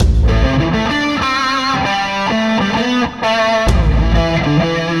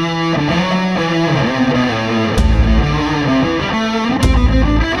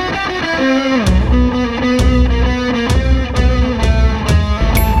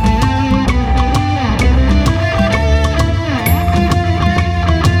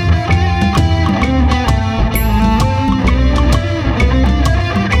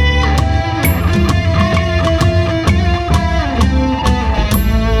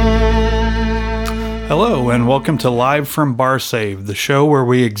Hello, and welcome to Live from Barsaive, the show where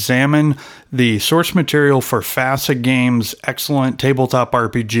we examine the source material for FASA Games' excellent tabletop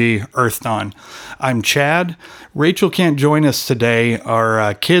RPG, Earth Dawn. I'm Chad. Rachel can't join us today.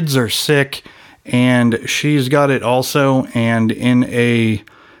 Our kids are sick, and she's got it also, and in a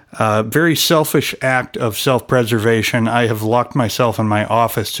very selfish act of self-preservation, I have locked myself in my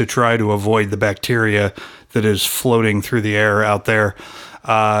office to try to avoid the bacteria that is floating through the air out there.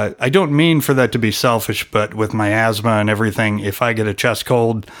 I don't mean for that to be selfish, but with my asthma and everything, if I get a chest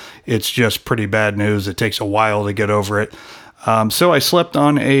cold, it's just pretty bad news. It takes a while to get over it. So I slept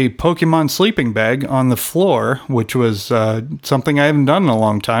on a Pokemon sleeping bag on the floor, which was something I haven't done in a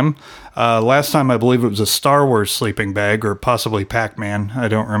long time. Last time I believe it was a Star Wars sleeping bag, or possibly Pac-Man. I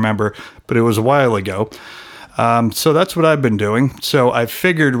don't remember, but it was a while ago. So that's what I've been doing. So I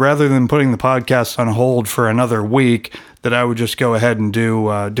figured rather than putting the podcast on hold for another week, that I would just go ahead and do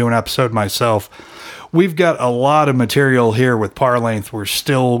an episode myself. We've got a lot of material here with Parlength. We're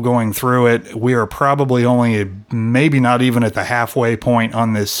still going through it. We are probably only maybe not even at the halfway point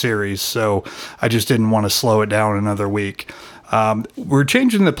on this series, so I just didn't want to slow it down another week. We're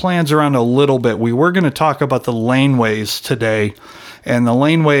changing the plans around a little bit. We were going to talk about the laneways today, and the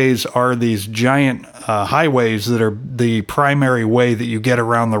laneways are these giant highways that are the primary way that you get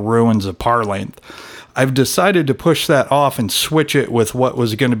around the ruins of Parlength. I've decided to push that off and switch it with what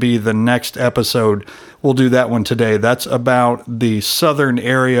was going to be the next episode. We'll do that one today. That's about the southern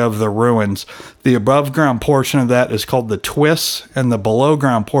area of the ruins. The above ground portion of that is called the Twists, and the below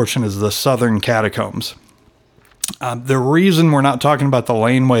ground portion is the southern catacombs. The reason we're not talking about the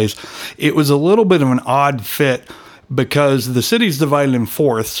laneways, it was a little bit of an odd fit because the city's divided in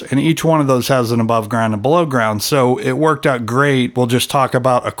fourths, and each one of those has an above ground and below ground. So it worked out great. We'll just talk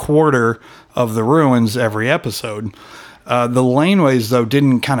about a quarter of the ruins every episode. The laneways, though,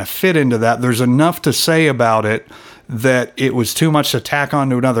 didn't kind of fit into that. There's enough to say about it that it was too much to tack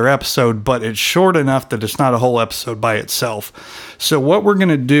onto another episode, but it's short enough that it's not a whole episode by itself. So what we're going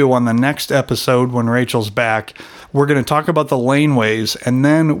to do on the next episode when Rachel's back, we're going to talk about the laneways, and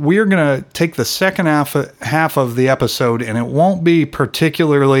then we're going to take the second half of the episode, and it won't be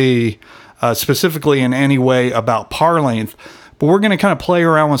particularly specifically in any way about Parlength, but we're going to kind of play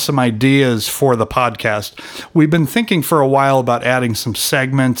around with some ideas for the podcast. We've been thinking for a while about adding some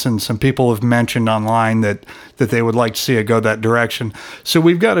segments, and some people have mentioned online that they would like to see it go that direction. So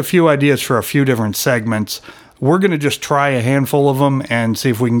we've got a few ideas for a few different segments. We're going to just try a handful of them and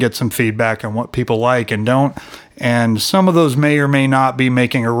see if we can get some feedback on what people like and don't. And some of those may or may not be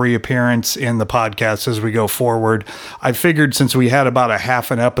making a reappearance in the podcast as we go forward. I figured since we had about a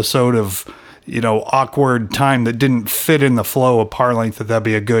half an episode of awkward time that didn't fit in the flow of Parlength, that'd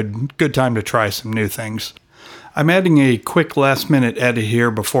be a good time to try some new things. I'm adding a quick last-minute edit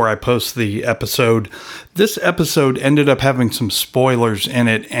here before I post the episode. This episode ended up having some spoilers in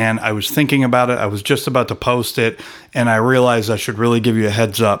it, and I was thinking about it. I was just about to post it, and I realized I should really give you a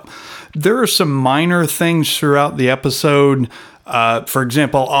heads up. There are some minor things throughout the episode. For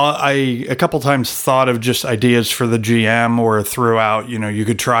example, I a couple times thought of just ideas for the GM or throughout, you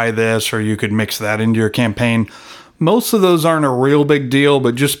could try this or you could mix that into your campaign. Most of those aren't a real big deal,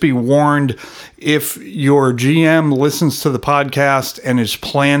 but just be warned, if your GM listens to the podcast and is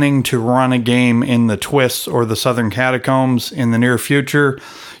planning to run a game in the Twists or the Southern Catacombs in the near future,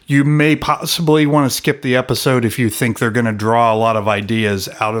 you may possibly want to skip the episode if you think they're going to draw a lot of ideas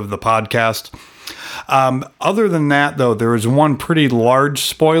out of the podcast. Other than that, though, there is one pretty large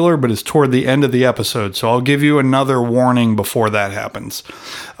spoiler, but it's toward the end of the episode, so I'll give you another warning before that happens.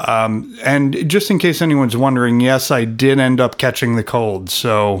 And just in case anyone's wondering, yes, I did end up catching the cold,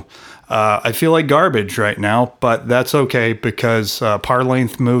 so I feel like garbage right now, but that's okay because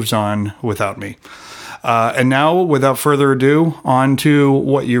Parlength moves on without me. And now, without further ado, on to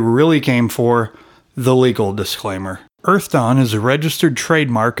what you really came for, the legal disclaimer. Earth Dawn is a registered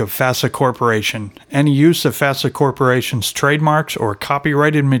trademark of FASA Corporation. Any use of FASA Corporation's trademarks or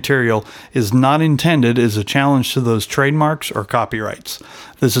copyrighted material is not intended as a challenge to those trademarks or copyrights.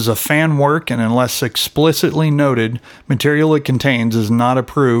 This is a fan work, and unless explicitly noted, material it contains is not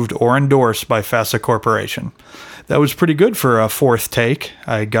approved or endorsed by FASA Corporation. That was pretty good for a fourth take.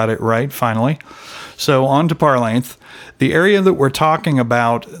 I got it right, finally. So on to Parlength. The area that we're talking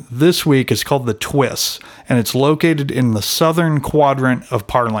about this week is called the Twists, and it's located in the southern quadrant of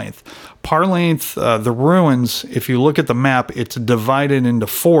Parlength. Parlength, the ruins, if you look at the map, it's divided into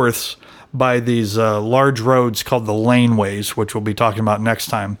fourths by these large roads called the laneways, which we'll be talking about next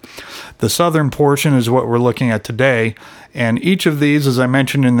time. The southern portion is what we're looking at today, and each of these, as I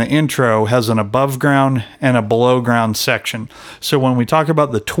mentioned in the intro, has an above ground and a below ground section. So when we talk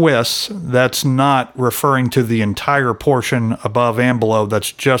about the twists, that's not referring to the entire portion above and below,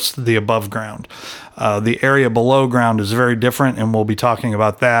 that's just the above ground. The area below ground is very different, and we'll be talking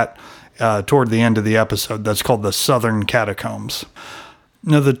about that toward the end of the episode. That's called the Southern Catacombs.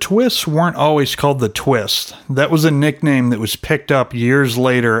 Now, the twists weren't always called the Twist. That was a nickname that was picked up years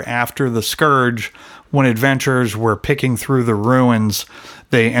later after the Scourge. When adventurers were picking through the ruins,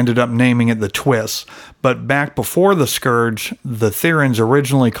 they ended up naming it the Twist. But back before the Scourge, the Therians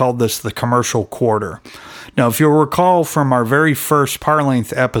originally called this the Commercial Quarter. Now, if you'll recall from our very first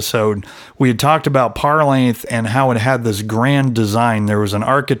Parlength episode, we had talked about Parlength and how it had this grand design. There was an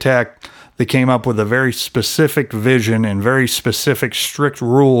architect that came up with a very specific vision and very specific strict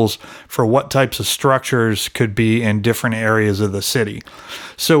rules for what types of structures could be in different areas of the city.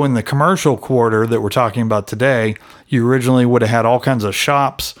 So in the commercial quarter that we're talking about today, you originally would have had all kinds of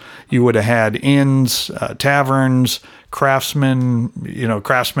shops. You would have had inns, taverns, craftsmen.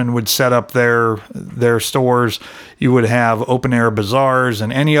 Craftsmen would set up their stores. You would have open air bazaars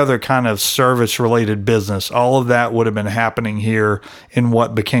and any other kind of service related business. All of that would have been happening here in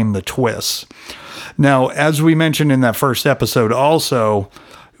what became the Twists. Now, as we mentioned in that first episode also,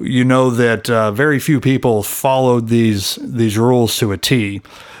 you know that very few people followed these rules to a T.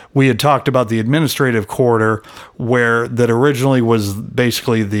 We had talked about the administrative quarter, where that originally was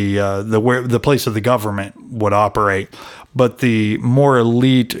basically the place of the government would operate. But the more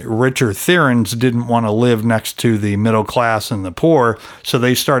elite, richer Therians didn't want to live next to the middle class and the poor, so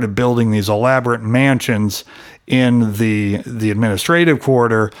they started building these elaborate mansions in the administrative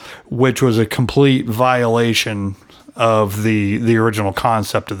quarter, which was a complete violation of the original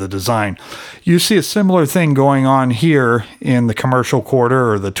concept of the design. You see a similar thing going on here in the commercial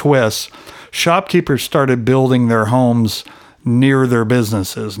quarter or the Twists. Shopkeepers started building their homes near their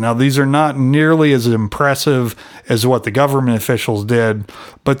businesses. Now, these are not nearly as impressive as what the government officials did,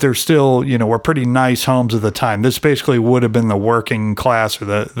 but they're still, were pretty nice homes at the time. This basically would have been the working class or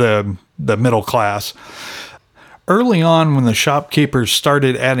the middle class. Early on, when the shopkeepers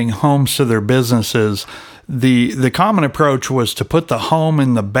started adding homes to their businesses, the common approach was to put the home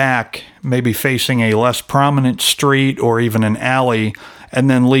in the back, maybe facing a less prominent street or even an alley, and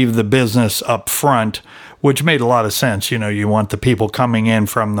then leave the business up front, which made a lot of sense. You want the people coming in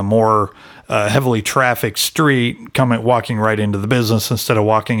from the more heavily trafficked street walking right into the business instead of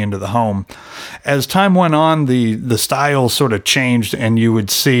walking into the home. As time went on, the style sort of changed, and you would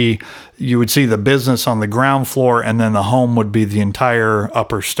see the business on the ground floor, and then the home would be the entire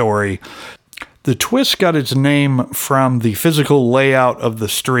upper story. The Twist got its name from the physical layout of the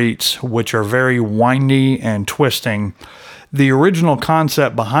streets, which are very windy and twisting. The original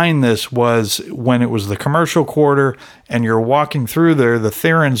concept behind this was when it was the commercial quarter and you're walking through there, the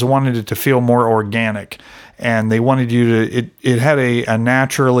Therians wanted it to feel more organic. And they wanted you to, it had a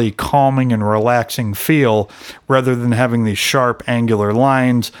naturally calming and relaxing feel rather than having these sharp angular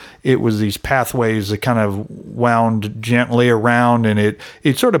lines. It was these pathways that kind of wound gently around, and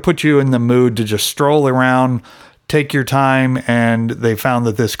it sort of put you in the mood to just stroll around, take your time, and they found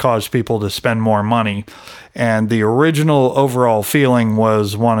that this caused people to spend more money. And the original overall feeling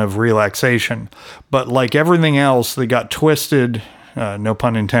was one of relaxation. But like everything else, they got twisted, no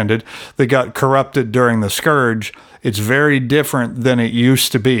pun intended, they got corrupted during the Scourge. It's very different than it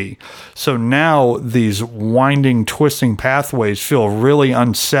used to be. So now these winding, twisting pathways feel really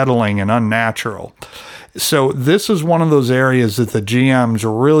unsettling and unnatural. So this is one of those areas that the GMs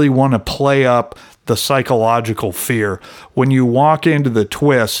really want to play up the psychological fear. When you walk into the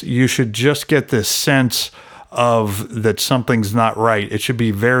Twist, you should just get this sense of that something's not right. It should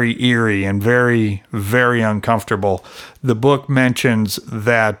be very eerie and very, very uncomfortable. The book mentions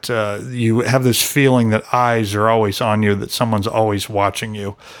that you have this feeling that eyes are always on you, that someone's always watching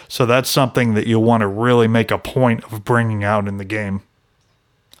you. So that's something that you want to really make a point of bringing out in the game.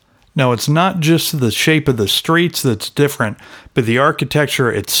 Now, it's not just the shape of the streets that's different, but the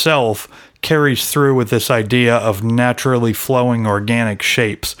architecture itself carries through with this idea of naturally flowing organic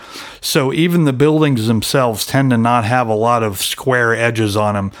shapes. So even the buildings themselves tend to not have a lot of square edges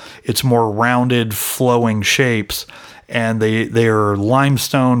on them. It's more rounded, flowing shapes. And they are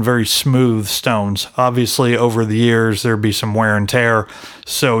limestone, very smooth stones. Obviously, over the years, there'd be some wear and tear,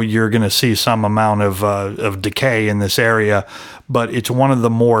 so you're going to see some amount of decay in this area. but it's one of the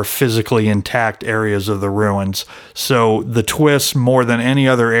more physically intact areas of the ruins. So the Twist, more than any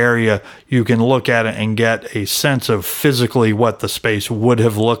other area, you can look at it and get a sense of physically what the space would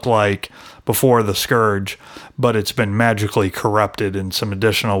have looked like before the Scourge, but it's been magically corrupted in some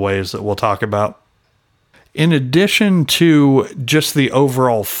additional ways that we'll talk about. In addition to just the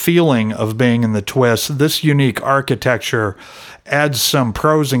overall feeling of being in the Twist, this unique architecture adds some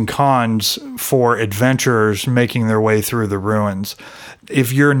pros and cons for adventurers making their way through the ruins.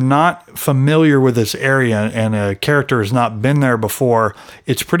 If you're not familiar with this area and a character has not been there before,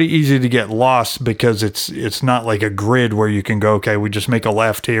 it's pretty easy to get lost because it's not like a grid where you can go, okay, we just make a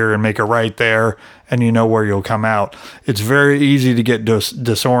left here and make a right there, and you know where you'll come out. It's very easy to get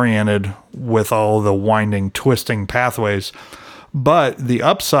disoriented with all the winding, twisting pathways. But the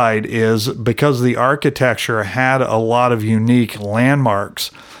upside is because the architecture had a lot of unique landmarks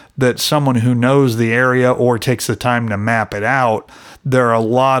that someone who knows the area or takes the time to map it out, there are a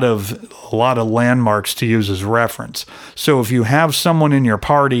lot of landmarks to use as reference. So if you have someone in your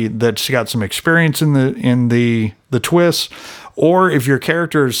party that's got some experience in the twists, or if your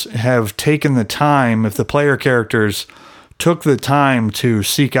characters have taken the time, if the player characters took the time to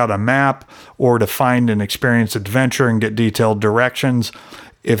seek out a map or to find an experienced adventure and get detailed directions,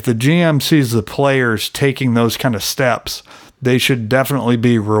 if the GM sees the players taking those kind of steps, they should definitely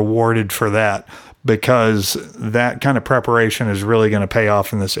be rewarded for that, because that kind of preparation is really going to pay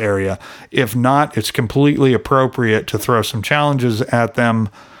off in this area. If not, it's completely appropriate to throw some challenges at them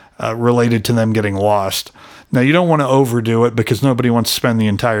related to them getting lost. Now, you don't want to overdo it because nobody wants to spend the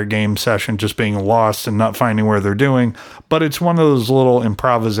entire game session just being lost and not finding where they're doing, but it's one of those little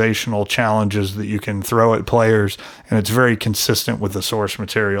improvisational challenges that you can throw at players, and it's very consistent with the source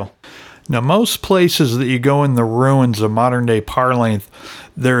material. Now, most places that you go in the ruins of modern-day Parlanthe,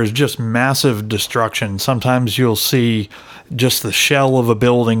 there is just massive destruction. Sometimes you'll see just the shell of a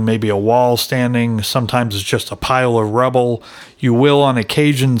building, maybe a wall standing. Sometimes it's just a pile of rubble. You will on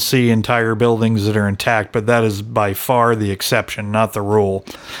occasion see entire buildings that are intact, but that is by far the exception, not the rule.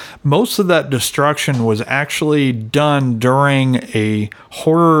 Most of that destruction was actually done during a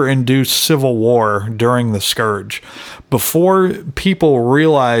horror-induced civil war during the Scourge. Before people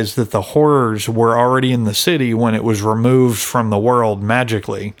realized that the horrors were already in the city when it was removed from the world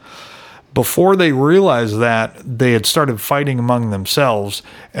magically, before they realized that, they had started fighting among themselves,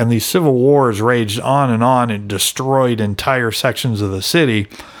 and these civil wars raged on and destroyed entire sections of the city.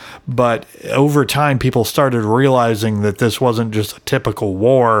 But over time, people started realizing that this wasn't just a typical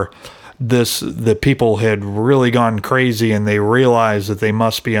war. The people had really gone crazy, and they realized that they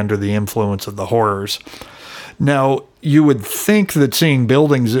must be under the influence of the horrors. Now, you would think that seeing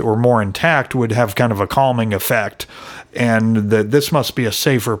buildings that were more intact would have kind of a calming effect, and that this must be a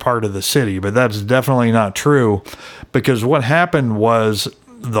safer part of the city, but that's definitely not true, because what happened was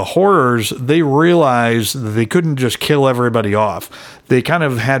the horrors, they realized that they couldn't just kill everybody off. They kind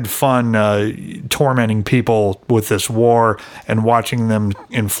of had fun tormenting people with this war and watching them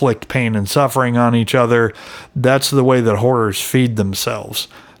inflict pain and suffering on each other. That's the way that horrors feed themselves.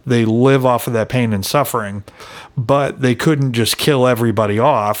 They live off of that pain and suffering, but they couldn't just kill everybody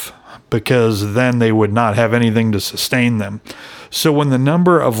off, because then they would not have anything to sustain them. So when the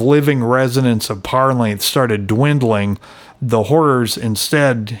number of living residents of Parlanthe started dwindling, the horrors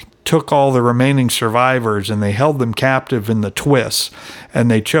instead took all the remaining survivors and they held them captive in the Twists. And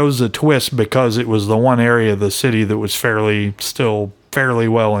they chose the Twist because it was the one area of the city that was still fairly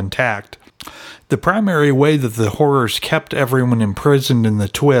well intact. The primary way that the horrors kept everyone imprisoned in the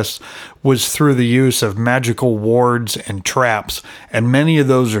Twist was through the use of magical wards and traps, and many of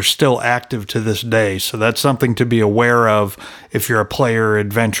those are still active to this day, so that's something to be aware of if you're a player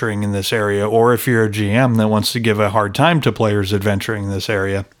adventuring in this area, or if you're a GM that wants to give a hard time to players adventuring in this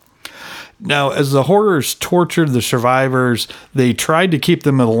area. Now, as the horrors tortured the survivors, they tried to keep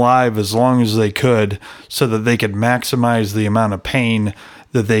them alive as long as they could so that they could maximize the amount of pain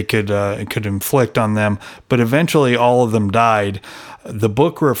that they could inflict on them, but eventually all of them died. The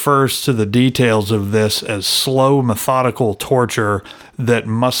book refers to the details of this as slow, methodical torture that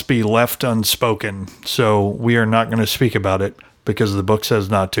must be left unspoken, so we are not going to speak about it because the book says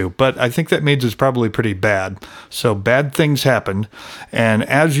not to, but I think that means it's probably pretty bad. So bad things happened, and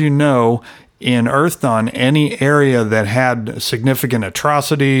as you know, in Earthdawn, any area that had significant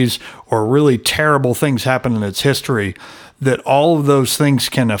atrocities or really terrible things happen in its history, that all of those things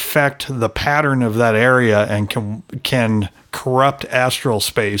can affect the pattern of that area and can corrupt astral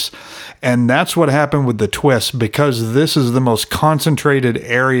space. And that's what happened with the Twist, because this is the most concentrated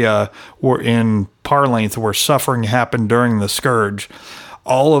area in Parlanthe where suffering happened during the Scourge.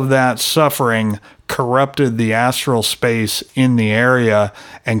 All of that suffering corrupted the astral space in the area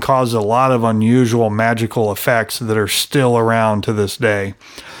and caused a lot of unusual magical effects that are still around to this day.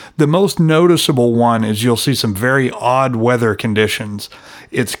 The most noticeable one is you'll see some very odd weather conditions.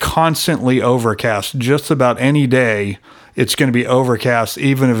 It's constantly overcast. Just about any day, it's going to be overcast,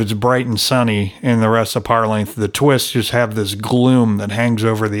 even if it's bright and sunny in the rest of Parlength. The twists just have this gloom that hangs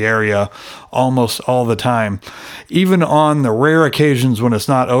over the area almost all the time. Even on the rare occasions when it's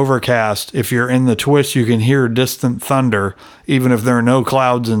not overcast, if you're in the twist, you can hear distant thunder, even if there are no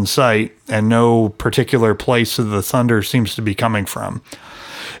clouds in sight and no particular place that the thunder seems to be coming from.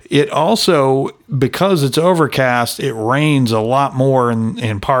 It also, because it's overcast, it rains a lot more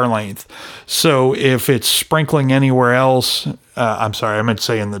in Parlength. So if it's sprinkling anywhere else, I meant to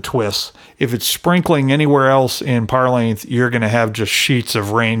say in the twists. If it's sprinkling anywhere else in Parlength, you're going to have just sheets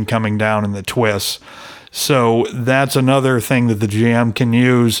of rain coming down in the twists. So that's another thing that the GM can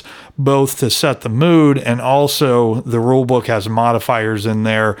use both to set the mood, and also the rulebook has modifiers in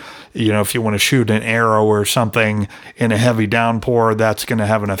there. You know, if you want to shoot an arrow or something in a heavy downpour, that's going to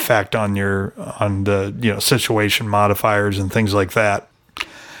have an effect on the situation modifiers and things like that.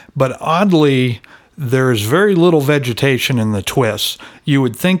 But oddly, there's very little vegetation in the twists. You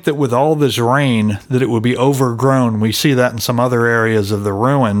would think that with all this rain that it would be overgrown. We see that in some other areas of the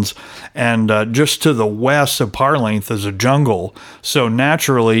ruins. And just to the west of Parlength is a jungle. So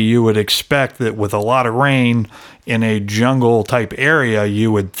naturally, you would expect that with a lot of rain in a jungle type area,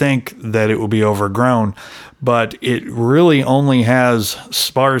 you would think that it would be overgrown. But it really only has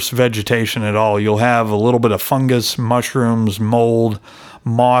sparse vegetation at all. You'll have a little bit of fungus, mushrooms, mold,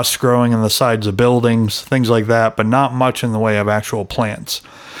 moss growing on the sides of buildings, things like that, but not much in the way of actual plants.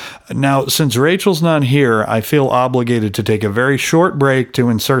 Now, since Rachel's not here, I feel obligated to take a very short break to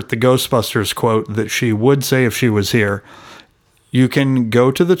insert the Ghostbusters quote that she would say if she was here. You can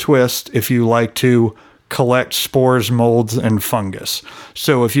go to the twist if you like to collect spores, molds, and fungus.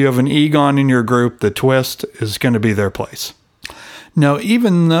 So if you have an Egon in your group, the twist is going to be their place. Now,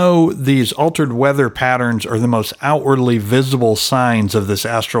 even though these altered weather patterns are the most outwardly visible signs of this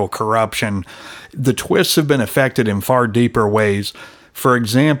astral corruption, the twists have been affected in far deeper ways. For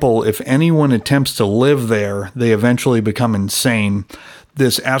example, if anyone attempts to live there, they eventually become insane.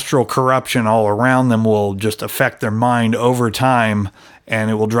 This astral corruption all around them will just affect their mind over time, and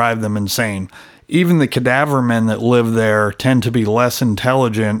it will drive them insane. Even the cadaver men that live there tend to be less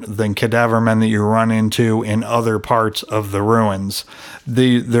intelligent than cadaver men that you run into in other parts of the ruins.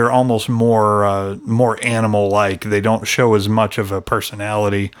 They're almost more animal-like. They don't show as much of a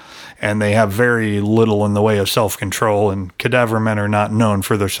personality, and they have very little in the way of self-control, and cadaver men are not known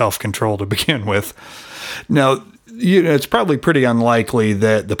for their self-control to begin with. Now, it's probably pretty unlikely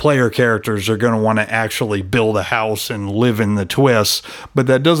that the player characters are going to want to actually build a house and live in the twists, but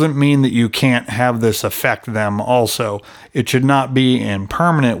that doesn't mean that you can't have this affect them also. It should not be in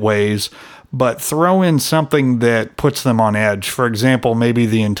permanent ways, but throw in something that puts them on edge. For example, maybe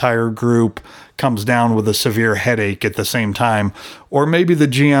the entire group comes down with a severe headache at the same time, or maybe the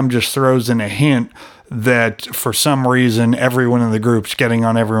GM just throws in a hint that for some reason everyone in the group's getting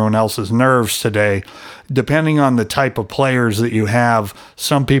on everyone else's nerves today. Depending on the type of players that you have,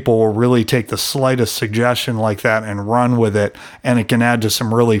 some people will really take the slightest suggestion like that and run with it, and it can add to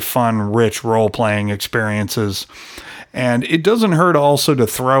some really fun, rich role-playing experiences. And it doesn't hurt also to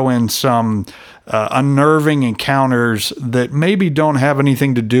throw in some unnerving encounters that maybe don't have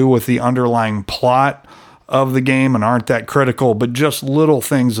anything to do with the underlying plot of the game and aren't that critical, but just little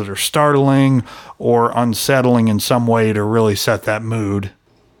things that are startling or unsettling in some way to really set that mood.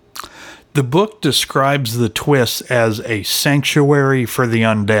 The book describes the twists as a sanctuary for the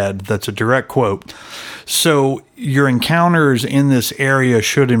undead. That's a direct quote. So your encounters in this area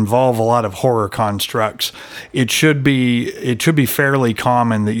should involve a lot of horror constructs. It should be fairly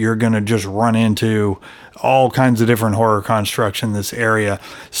common that you're going to just run into all kinds of different horror constructs in this area.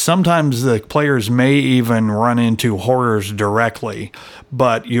 Sometimes the players may even run into horrors directly,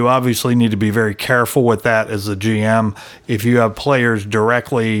 but you obviously need to be very careful with that as a GM. If you have players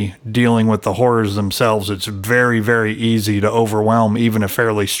directly dealing with the horrors themselves, it's very, very easy to overwhelm even a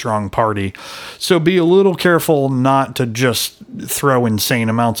fairly strong party. So be a little careful not to just throw insane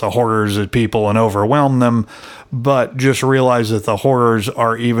amounts of horrors at people and overwhelm them, but just realize that the horrors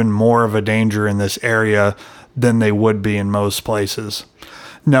are even more of a danger in this area than they would be in most places.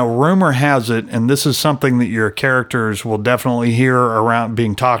 Now, rumor has it, and this is something that your characters will definitely hear around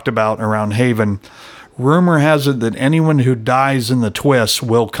being talked about around Haven, rumor has it that anyone who dies in the twist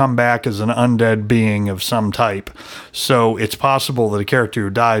will come back as an undead being of some type. So it's possible that a character who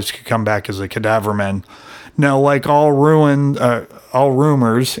dies could come back as a cadaverman. Now, like all rumors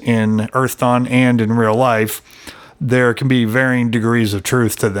in Earth Dawn and in real life, there can be varying degrees of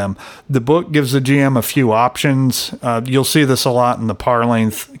truth to them. The book gives the GM a few options. You'll see this a lot in the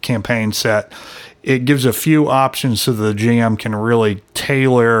Par-Length campaign set. It gives a few options so the GM can really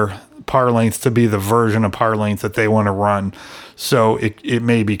tailor Par-Length to be the version of Par-Length that they want to run. So it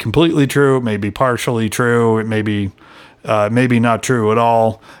may be completely true, it may be partially true, it may be maybe not true at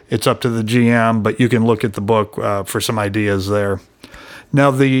all. It's up to the GM, but you can look at the book for some ideas there. Now,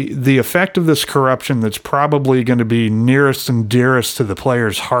 the effect of this corruption that's probably going to be nearest and dearest to the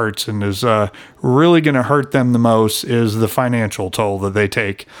players' hearts and is really going to hurt them the most is the financial toll that they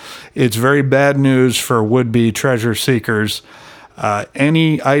take. It's very bad news for would-be treasure seekers.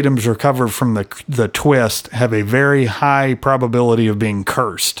 Any items recovered from the twist have a very high probability of being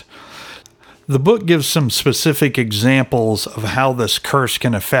cursed. The book gives some specific examples of how this curse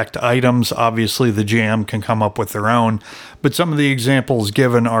can affect items. Obviously, the GM can come up with their own, but some of the examples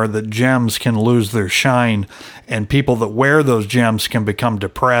given are that gems can lose their shine, and people that wear those gems can become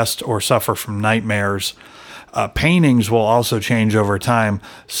depressed or suffer from nightmares. Paintings will also change over time,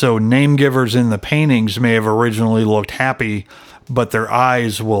 so name givers in the paintings may have originally looked happy, but their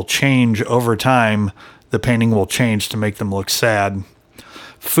eyes will change over time. The painting will change to make them look sad.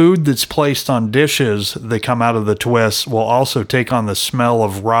 Food that's placed on dishes that come out of the twist will also take on the smell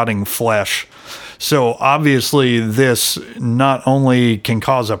of rotting flesh. So obviously this not only can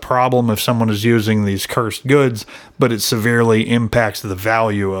cause a problem if someone is using these cursed goods, but it severely impacts the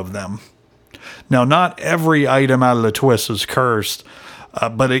value of them. Now, not every item out of the twist is cursed,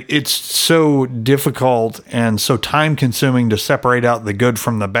 but it's so difficult and so time-consuming to separate out the good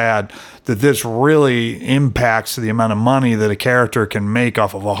from the bad that this really impacts the amount of money that a character can make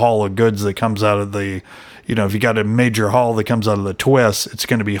off of a haul of goods that comes out of the, if you got a major haul that comes out of the twist, it's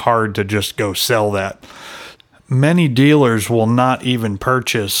going to be hard to just go sell that. Many dealers will not even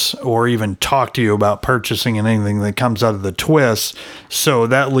purchase or even talk to you about purchasing anything that comes out of the twist, so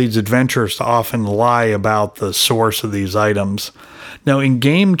that leads adventurers to often lie about the source of these items. Now, in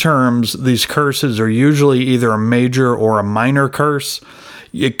game terms, these curses are usually either a major or a minor curse.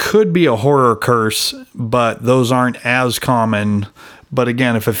 It could be a horror curse, but those aren't as common. But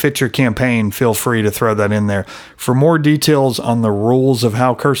again, if it fits your campaign, feel free to throw that in there. For more details on the rules of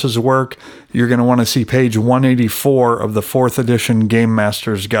how curses work, you're going to want to see page 184 of the 4th edition Game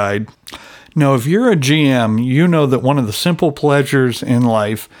Master's Guide. Now, if you're a GM, you know that one of the simple pleasures in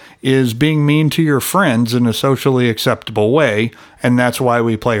life is being mean to your friends in a socially acceptable way, and that's why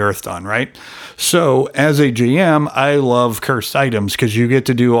we play Earth Dawn, right? So, as a GM, I love cursed items because you get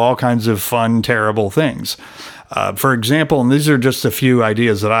to do all kinds of fun, terrible things. For example, and these are just a few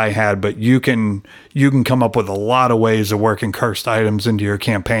ideas that I had, but you can come up with a lot of ways of working cursed items into your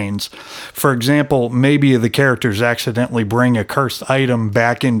campaigns. For example, maybe the characters accidentally bring a cursed item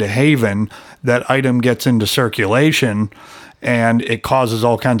back into Haven. That item gets into circulation, and it causes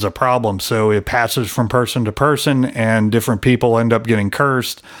all kinds of problems. So it passes from person to person, and different people end up getting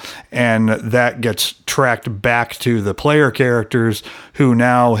cursed, and that gets tracked back to the player characters who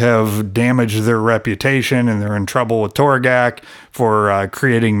now have damaged their reputation, and they're in trouble with Torgak for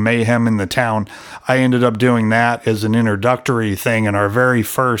creating mayhem in the town. I ended up doing that as an introductory thing in our very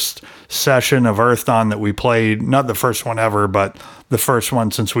first session of Earth Dawn that we played, not the first one ever, but the first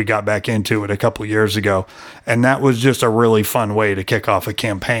one since we got back into it a couple years ago. And that was just a really fun way to kick off a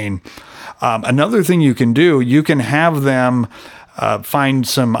campaign. Another thing you can do, you can have them find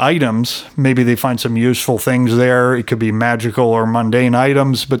some items. Maybe they find some useful things there. It could be magical or mundane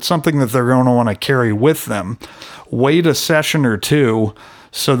items, but something that they're going to want to carry with them. Wait a session or two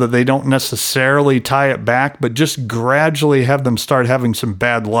so that they don't necessarily tie it back, but just gradually have them start having some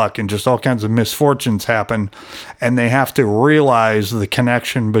bad luck and just all kinds of misfortunes happen. And they have to realize the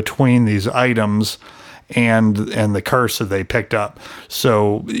connection between these items and the curse that they picked up.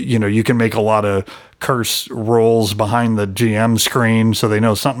 So, you can make a lot of curse rolls behind the GM screen so they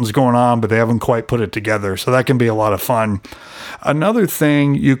know something's going on, but they haven't quite put it together. So that can be a lot of fun. Another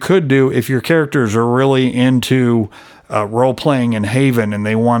thing you could do if your characters are really into role-playing in Haven and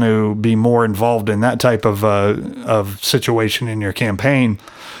they want to be more involved in that type of situation in your campaign,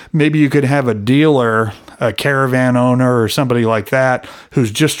 maybe you could have a dealer, a caravan owner or somebody like that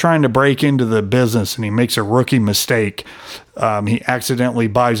who's just trying to break into the business and he makes a rookie mistake. He accidentally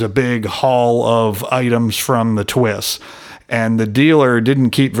buys a big haul of items from the twist, and the dealer didn't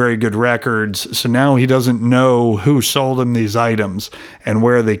keep very good records, so now he doesn't know who sold him these items and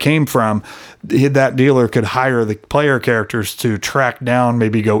where they came from. That dealer could hire the player characters to track down,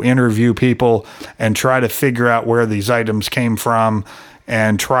 maybe go interview people and try to figure out where these items came from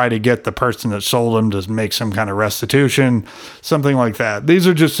and try to get the person that sold them to make some kind of restitution, something like that. These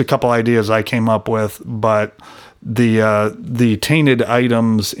are just a couple ideas I came up with, but the tainted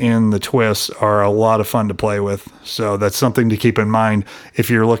items in the twists are a lot of fun to play with. So that's something to keep in mind if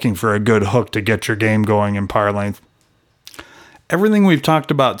you're looking for a good hook to get your game going in Power Length. Everything we've talked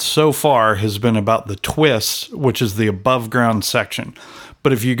about so far has been about the twists, which is the above ground section.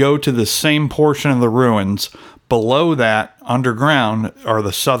 But if you go to the same portion of the ruins, below that, underground, are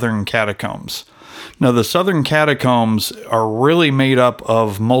the southern catacombs. Now, the southern catacombs are really made up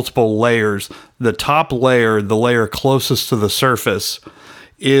of multiple layers. The top layer, the layer closest to the surface,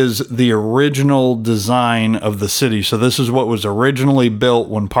 is the original design of the city. So this is what was originally built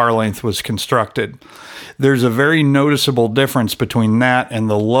when Power Length was constructed. There's a very noticeable difference between that and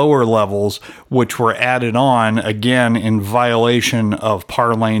the lower levels, which were added on, again, in violation of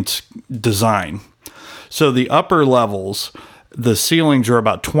Power Length's design. So the upper levels, the ceilings are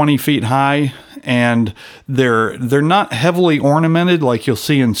about 20 feet high, and they're not heavily ornamented like you'll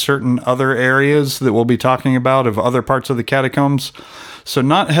see in certain other areas that we'll be talking about of other parts of the catacombs. So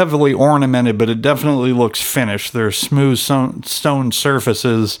not heavily ornamented, but it definitely looks finished. There's smooth stone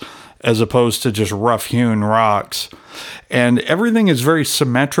surfaces as opposed to just rough-hewn rocks. And everything is very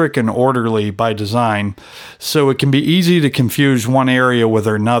symmetric and orderly by design, so it can be easy to confuse one area with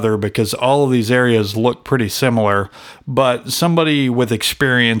another because all of these areas look pretty similar. But somebody with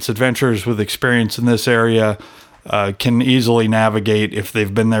experience, adventurers with experience in this area, can easily navigate. If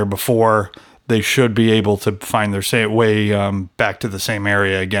they've been there before, they should be able to find their way back to the same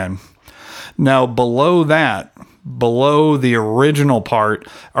area again. Now, below that, below the original part,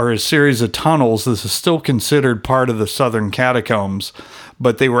 are a series of tunnels. This is still considered part of the southern catacombs,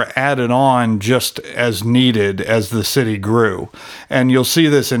 but they were added on just as needed as the city grew. And you'll see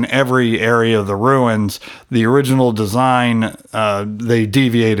this in every area of the ruins. The original design, they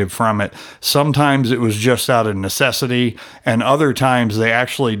deviated from it. Sometimes it was just out of necessity, and other times they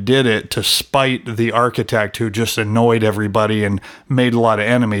actually did it to spite the architect who just annoyed everybody and made a lot of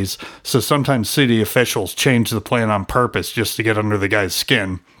enemies. So sometimes city officials changed the plan on purpose just to get under the guy's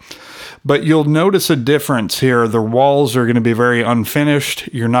skin. But you'll notice a difference here. The walls are going to be very unfinished.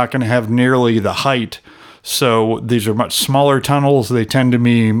 You're not going to have nearly the height. So these are much smaller tunnels. They tend to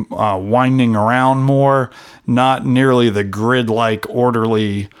be winding around more, not nearly the grid-like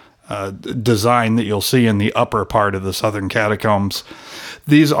orderly design that you'll see in the upper part of the southern catacombs.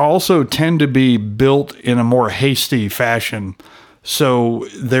 These also tend to be built in a more hasty fashion, so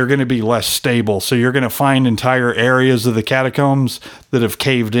they're going to be less stable. So you're going to find entire areas of the catacombs that have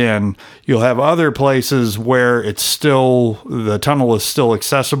caved in. You'll have other places where the tunnel is still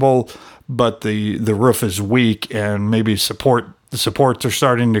accessible, but the roof is weak and maybe the supports are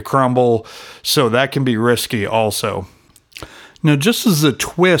starting to crumble. So that can be risky also. Now, just as the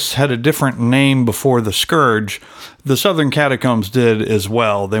Twists had a different name before the Scourge, the Southern Catacombs did as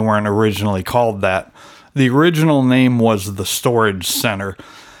well. They weren't originally called that. The original name was the Storage Center.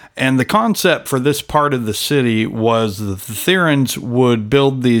 And the concept for this part of the city was that the Therans would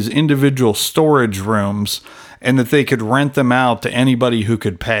build these individual storage rooms and that they could rent them out to anybody who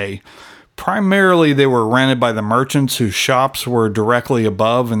could pay. Primarily, they were rented by the merchants whose shops were directly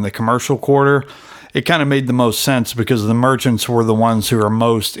above in the commercial quarter. It kind of made the most sense because the merchants were the ones who are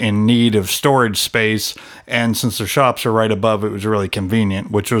most in need of storage space, and since their shops are right above, it was really convenient,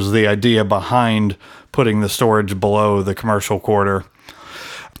 which was the idea behind putting the storage below the commercial quarter.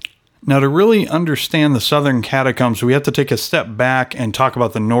 Now, to really understand the southern catacombs, we have to take a step back and talk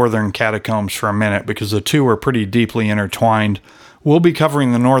about the northern catacombs for a minute because the two are pretty deeply intertwined. We'll be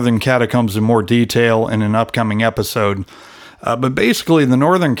covering the northern catacombs in more detail in an upcoming episode. But basically, the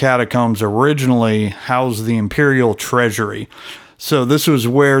northern catacombs originally housed the imperial treasury. So this was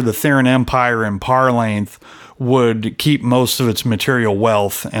where the Theran Empire in Power Length would keep most of its material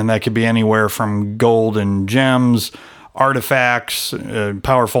wealth, and that could be anywhere from gold and gems, artifacts,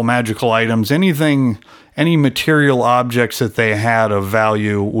 powerful magical items, any material objects that they had of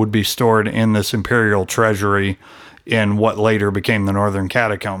value would be stored in this imperial treasury in what later became the northern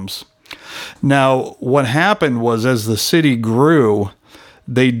catacombs. Now, what happened was as the city grew,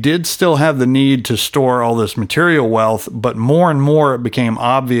 they did still have the need to store all this material wealth, but more and more it became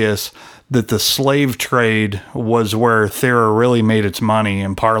obvious that the slave trade was where Thera really made its money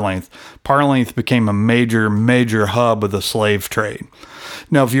in Power Length. Power Length became a major hub of the slave trade.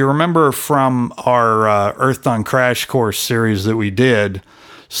 Now, if you remember from our Earthdawn Crash Course series that we did,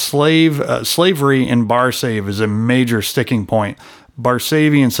 slavery in Barsaive is a major sticking point.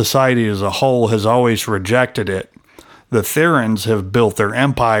 Barsaivian society as a whole has always rejected it. The Therans have built their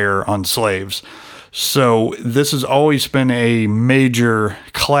empire on slaves. So this has always been a major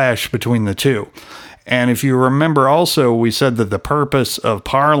clash between the two. And if you remember also, we said that the purpose of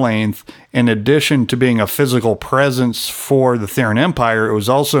Parlength, in addition to being a physical presence for the Theran Empire, it was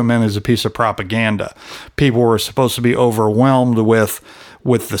also meant as a piece of propaganda. People were supposed to be overwhelmed with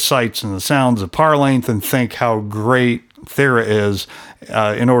the sights and the sounds of Parlength and think how great Thera is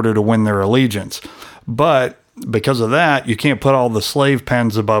in order to win their allegiance. But because of that, you can't put all the slave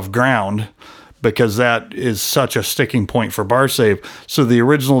pens above ground, because that is such a sticking point for Barsaive. So the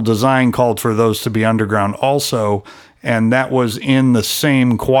original design called for those to be underground also, and that was in the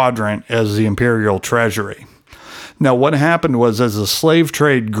same quadrant as the Imperial Treasury. Now, what happened was, as the slave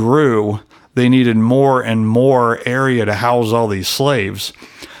trade grew, they needed more and more area to house all these slaves.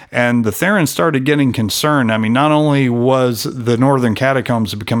 And the Therans started getting concerned. I mean, not only was the northern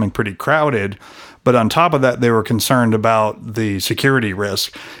catacombs becoming pretty crowded, but on top of that, they were concerned about the security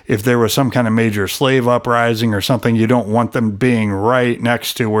risk. If there was some kind of major slave uprising or something, you don't want them being right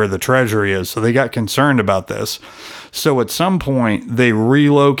next to where the treasury is. So they got concerned about this. So at some point, they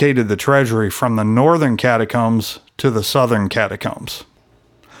relocated the treasury from the northern catacombs to the southern catacombs.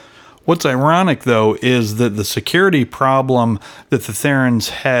 What's ironic, though, is that the security problem that the Therans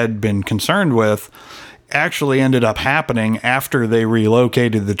had been concerned with actually ended up happening after they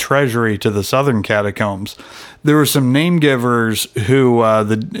relocated the treasury to the southern catacombs. There were some name givers who,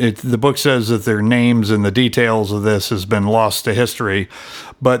 the book says that their names and the details of this has been lost to history,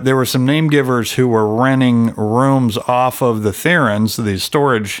 but there were some name givers who were renting rooms off of the Therans, these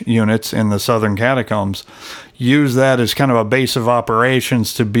storage units in the southern catacombs, use that as kind of a base of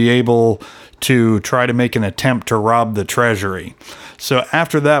operations to be able to try to make an attempt to rob the treasury. So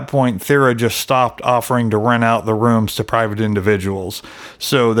after that point, Thera just stopped offering to rent out the rooms to private individuals.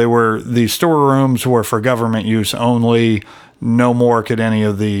 So these storerooms were for government use only. No more could any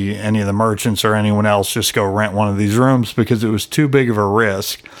of the merchants or anyone else just go rent one of these rooms, because it was too big of a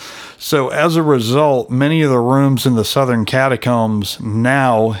risk. So as a result, many of the rooms in the southern catacombs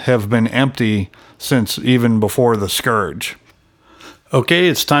now have been empty since even before the Scourge. Okay,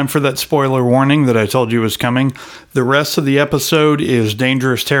 it's time for that spoiler warning that I told you was coming. The rest of the episode is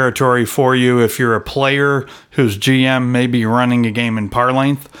dangerous territory for you if you're a player whose GM may be running a game in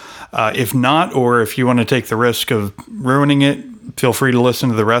Parlength. If not, or if you want to take the risk of ruining it, feel free to listen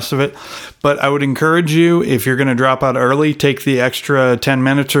to the rest of it. But I would encourage you, if you're going to drop out early, take the extra 10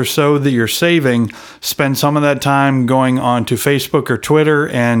 minutes or so that you're saving, spend some of that time going on to Facebook or Twitter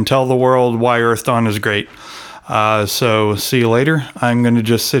and tell the world why Earth Dawn is great. So see you later. I'm going to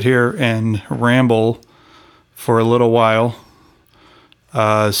just sit here and ramble for a little while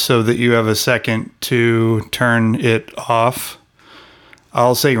so that you have a second to turn it off.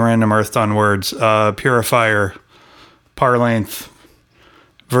 I'll say random Earth Dawn words. Purifier, Parlength,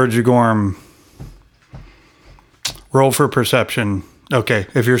 Vergigorm. Roll for perception. Okay,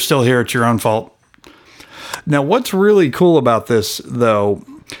 if you're still here, it's your own fault. Now, what's really cool about this, though,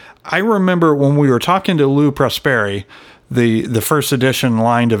 I remember when we were talking to Lou Prosperi, the first edition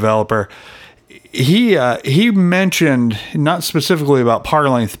line developer, he mentioned, not specifically about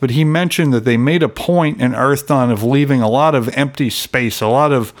Parlength, but he mentioned that they made a point in Earth Dawn of leaving a lot of empty space, a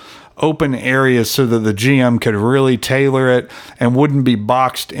lot of open areas so that the GM could really tailor it and wouldn't be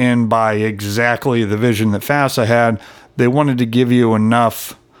boxed in by exactly the vision that FASA had. They wanted to give you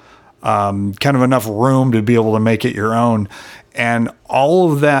enough enough room to be able to make it your own. And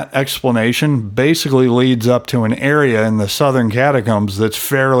all of that explanation basically leads up to an area in the southern catacombs that's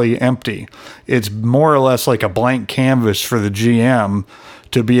fairly empty. It's more or less like a blank canvas for the GM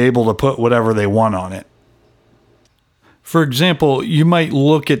to be able to put whatever they want on it. For example, you might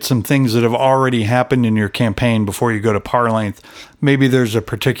look at some things that have already happened in your campaign before you go to Parlength. Maybe there's a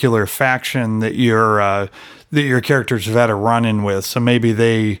particular faction that your characters have had a run-in with. So maybe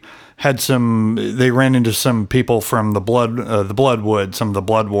they ran into some people from the Bloodwood, some of the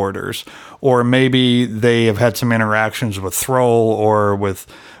Blood Warders, or maybe they have had some interactions with Thrall or with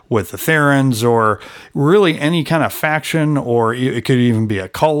the Therans, or really any kind of faction, or it could even be a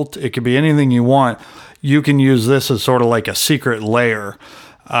cult. It could be anything you want. You can use this as sort of like a secret lair.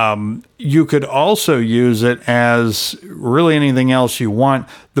 You could also use it as really anything else you want.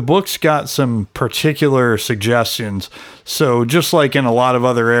 The book's got some particular suggestions. So just like in a lot of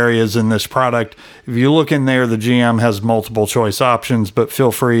other areas in this product, if you look in there, the GM has multiple choice options, but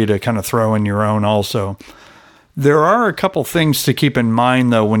feel free to kind of throw in your own also. There are a couple things to keep in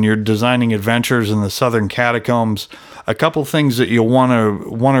mind, though, when you're designing adventures in the Southern Catacombs. A couple things that you'll want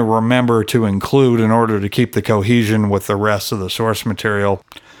to remember to include in order to keep the cohesion with the rest of the source material.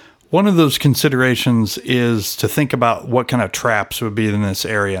 One of those considerations is to think about what kind of traps would be in this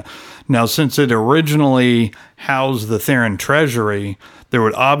area. Now, since it originally housed the Theron treasury, there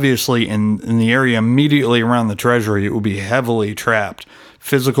would obviously, in the area immediately around the treasury, it would be heavily trapped.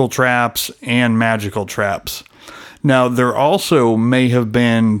 Physical traps and magical traps. Now, there also may have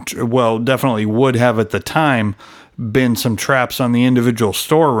been, well, definitely would have at the time, been some traps on the individual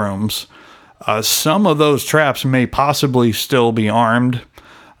storerooms. Some of those traps may possibly still be armed.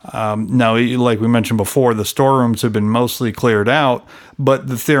 Now, like we mentioned before, the storerooms have been mostly cleared out, but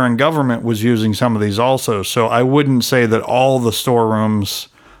the Theron government was using some of these also. So I wouldn't say that all the storerooms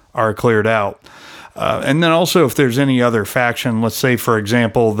are cleared out. And then also, if there's any other faction, let's say, for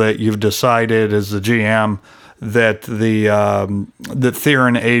example, that you've decided as the GM that the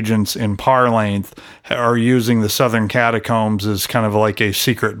Theron agents in Parlength are using the Southern Catacombs as kind of like a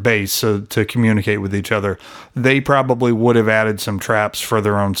secret base to communicate with each other, they probably would have added some traps for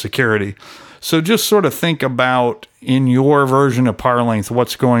their own security. So just sort of think about, in your version of Parlength,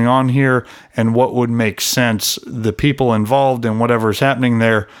 what's going on here and what would make sense. The people involved in whatever's happening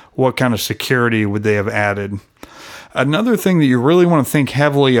there, what kind of security would they have added? Another thing that you really want to think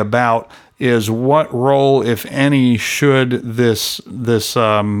heavily about is what role, if any, should this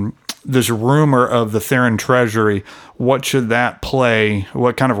rumor of the Theron treasury, what should that play?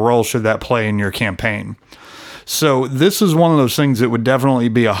 What kind of role should that play in your campaign? So this is one of those things that would definitely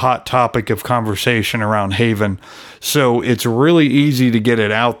be a hot topic of conversation around Haven. So it's really easy to get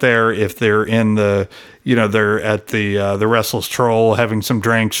it out there if they're in they're at the Restless Troll having some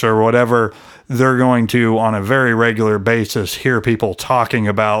drinks or whatever. They're going to, on a very regular basis, hear people talking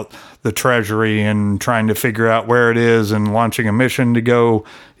about the treasury and trying to figure out where it is and launching a mission to go.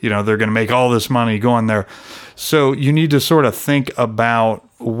 They're going to make all this money going there. So you need to sort of think about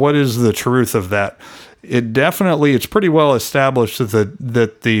what is the truth of that. It's pretty well established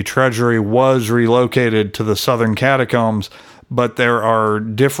that the treasury was relocated to the Southern Catacombs, but there are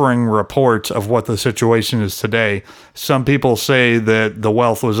differing reports of what the situation is today. Some people say that the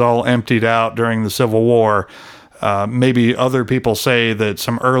wealth was all emptied out during the Civil War. Maybe other people say that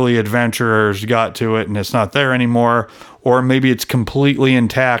some early adventurers got to it and it's not there anymore. Or maybe it's completely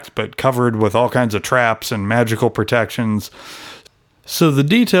intact but covered with all kinds of traps and magical protections. So the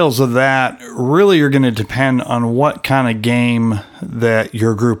details of that really are going to depend on what kind of game that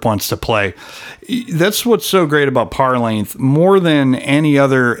your group wants to play. That's what's so great about Parlength. More than any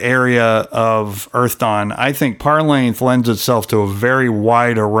other area of Earthdawn, I think Parlength lends itself to a very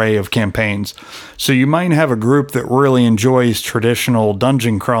wide array of campaigns. So you might have a group that really enjoys traditional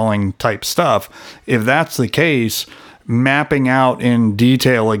dungeon crawling type stuff. If that's the case, mapping out in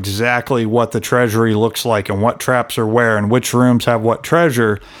detail exactly what the treasury looks like and what traps are where and which rooms have what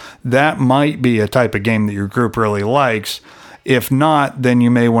treasure, that might be a type of game that your group really likes. If not, then you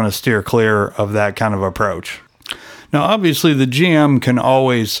may want to steer clear of that kind of approach. Now, obviously, the GM can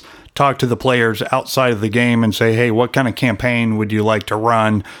always talk to the players outside of the game and say, hey, what kind of campaign would you like to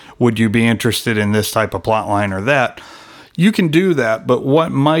run? Would you be interested in this type of plotline or that? You can do that, but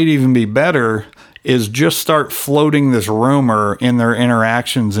what might even be better is just start floating this rumor in their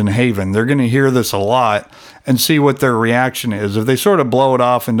interactions in Haven. They're going to hear this a lot and see what their reaction is. If they sort of blow it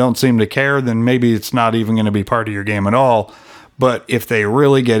off and don't seem to care, then maybe it's not even going to be part of your game at all. But if they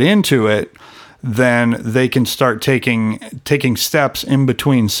really get into it, then they can start taking steps in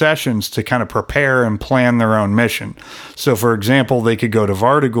between sessions to kind of prepare and plan their own mission. So, for example, they could go to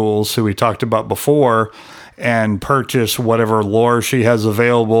Vartigul's, who we talked about before, and purchase whatever lore she has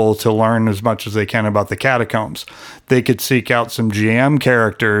available to learn as much as they can about the catacombs. They could seek out some GM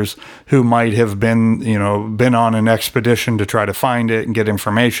characters who might have been on an expedition to try to find it and get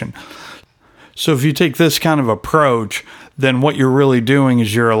information. So if you take this kind of approach, then what you're really doing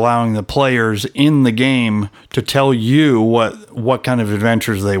is you're allowing the players in the game to tell you what kind of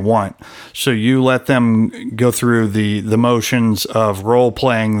adventures they want. So you let them go through the motions of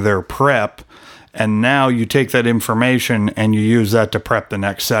role-playing their prep, and now you take that information and you use that to prep the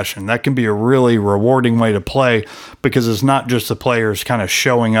next session. That can be a really rewarding way to play because it's not just the players kind of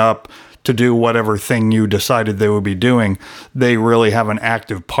showing up to do whatever thing you decided they would be doing. They really have an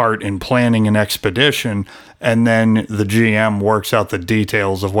active part in planning an expedition, and then the GM works out the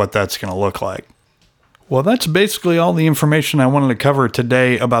details of what that's going to look like. Well, that's basically all the information I wanted to cover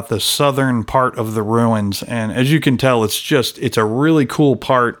today about the southern part of the ruins. And as you can tell, it's a really cool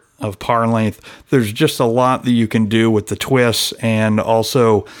part of Parlength. There's just a lot that you can do with the twists and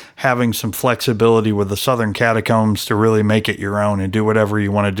also having some flexibility with the Southern Catacombs to really make it your own and do whatever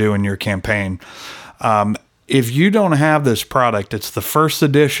you want to do in your campaign. If you don't have this product, it's the first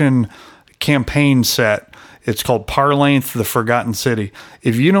edition campaign set. It's called Parlength, The Forgotten City.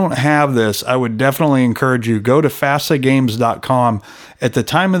 If you don't have this, I would definitely encourage you, go to FASAGames.com. At the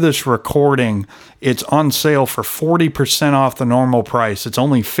time of this recording, it's on sale for 40% off the normal price. It's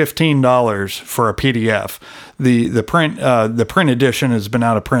only $15 for a PDF. The print edition has been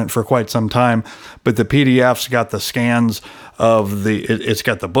out of print for quite some time, but the PDF's got the scans of it's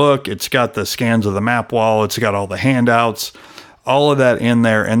got the book, it's got the scans of the map wall, it's got all the handouts, all of that in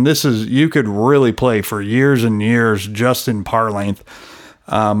there. And you could really play for years and years just in Parlength.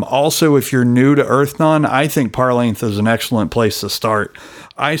 Also, if you're new to Earthdawn, I think Parlength is an excellent place to start.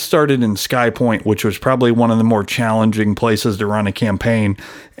 I started in Skypoint, which was probably one of the more challenging places to run a campaign,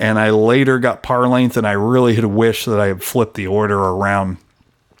 and I later got Parlength, and I really had wished that I had flipped the order around.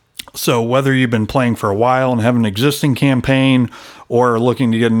 So whether you've been playing for a while and have an existing campaign or are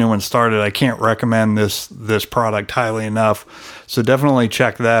looking to get a new one started, I can't recommend this product highly enough. So definitely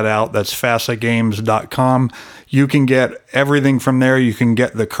check that out. That's FASAGames.com. You can get everything from there. You can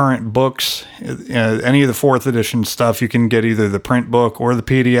get the current books, any of the 4th edition stuff. You can get either the print book or the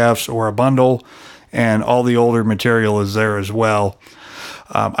PDFs or a bundle, and all the older material is there as well.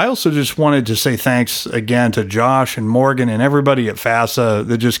 I also just wanted to say thanks again to Josh and Morgan and everybody at FASA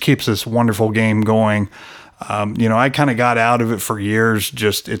that just keeps this wonderful game going. I kind of got out of it for years.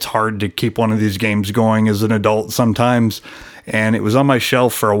 Just, it's hard to keep one of these games going as an adult sometimes. And it was on my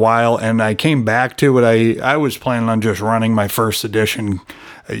shelf for a while, and I came back to it. I was planning on just running my first edition,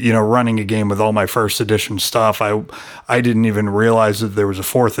 running a game with all my first edition stuff. I didn't even realize that there was a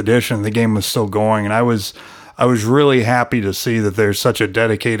 4th edition. The game was still going, and I was really happy to see that there's such a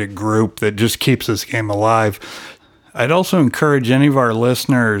dedicated group that just keeps this game alive. I'd also encourage any of our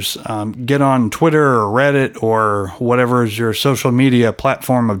listeners, get on Twitter or Reddit or whatever is your social media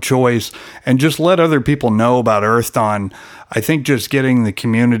platform of choice, and just let other people know about Earthdawn. I think just getting the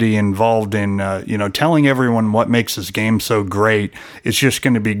community involved in, telling everyone what makes this game so great, it's just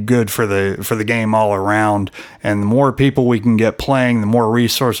going to be good for the game all around. And the more people we can get playing, the more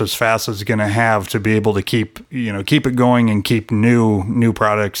resources FASA is going to have to be able to keep it going and keep new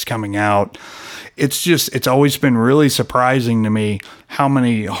products coming out. It's always been really surprising to me how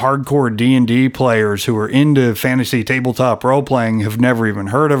many hardcore D&D players who are into fantasy tabletop role-playing have never even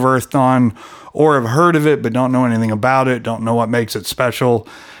heard of Earthdawn, or have heard of it but don't know anything about it, don't know what makes it special.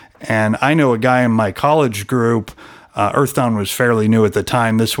 And I know a guy in my college group, Earthdawn was fairly new at the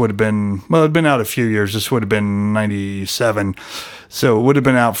time. This would have been, it'd been out a few years. This would have been 97. So it would have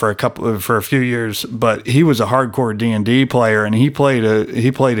been out for a few years, but he was a hardcore D&D player, and he played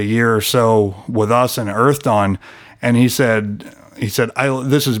a year or so with us in Earthdawn, and he said,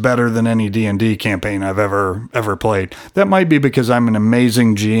 this is better than any D&D campaign I've ever played. That might be because I'm an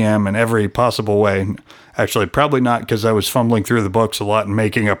amazing GM in every possible way. Actually, probably not, because I was fumbling through the books a lot and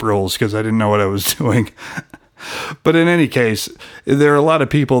making up rules because I didn't know what I was doing. But in any case, there are a lot of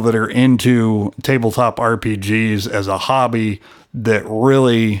people that are into tabletop RPGs as a hobby that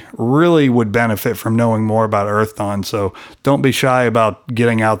really, really would benefit from knowing more about Earthdawn. So don't be shy about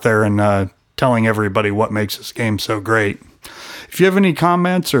getting out there and telling everybody what makes this game so great. If you have any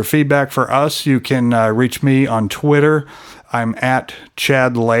comments or feedback for us, you can reach me on Twitter. I'm at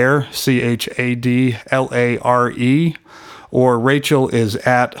Chad Lair, ChadLare, or Rachel is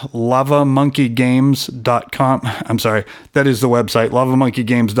at lavamonkeygames.com. I'm sorry, that is the website,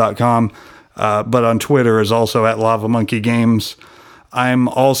 lavamonkeygames.com. But on Twitter is also at lavamonkeygames. I'm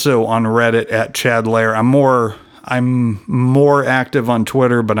also on Reddit at Chad Lair. I'm more active on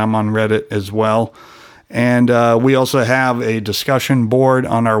Twitter, but I'm on Reddit as well. And we also have a discussion board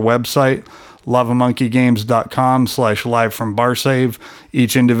on our website, lavamonkeygames.com/live from Barsaive.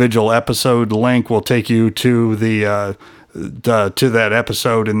 Each individual episode link will take you to to that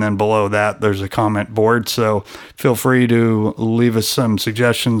episode, and then below that there's a comment board. So feel free to leave us some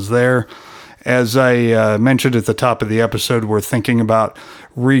suggestions there. As I mentioned at the top of the episode, we're thinking about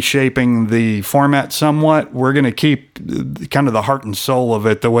reshaping the format somewhat. We're going to keep kind of the heart and soul of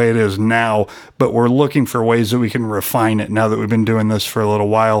it the way it is now, but we're looking for ways that we can refine it now that we've been doing this for a little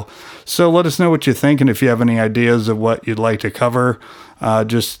while. So let us know what you think, and if you have any ideas of what you'd like to cover,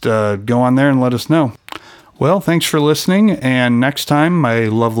 just go on there and let us know. Well, thanks for listening, and next time my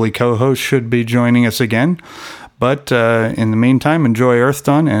lovely co-host should be joining us again. But in the meantime, enjoy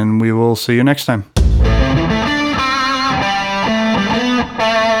Earthdawn, and we will see you next time.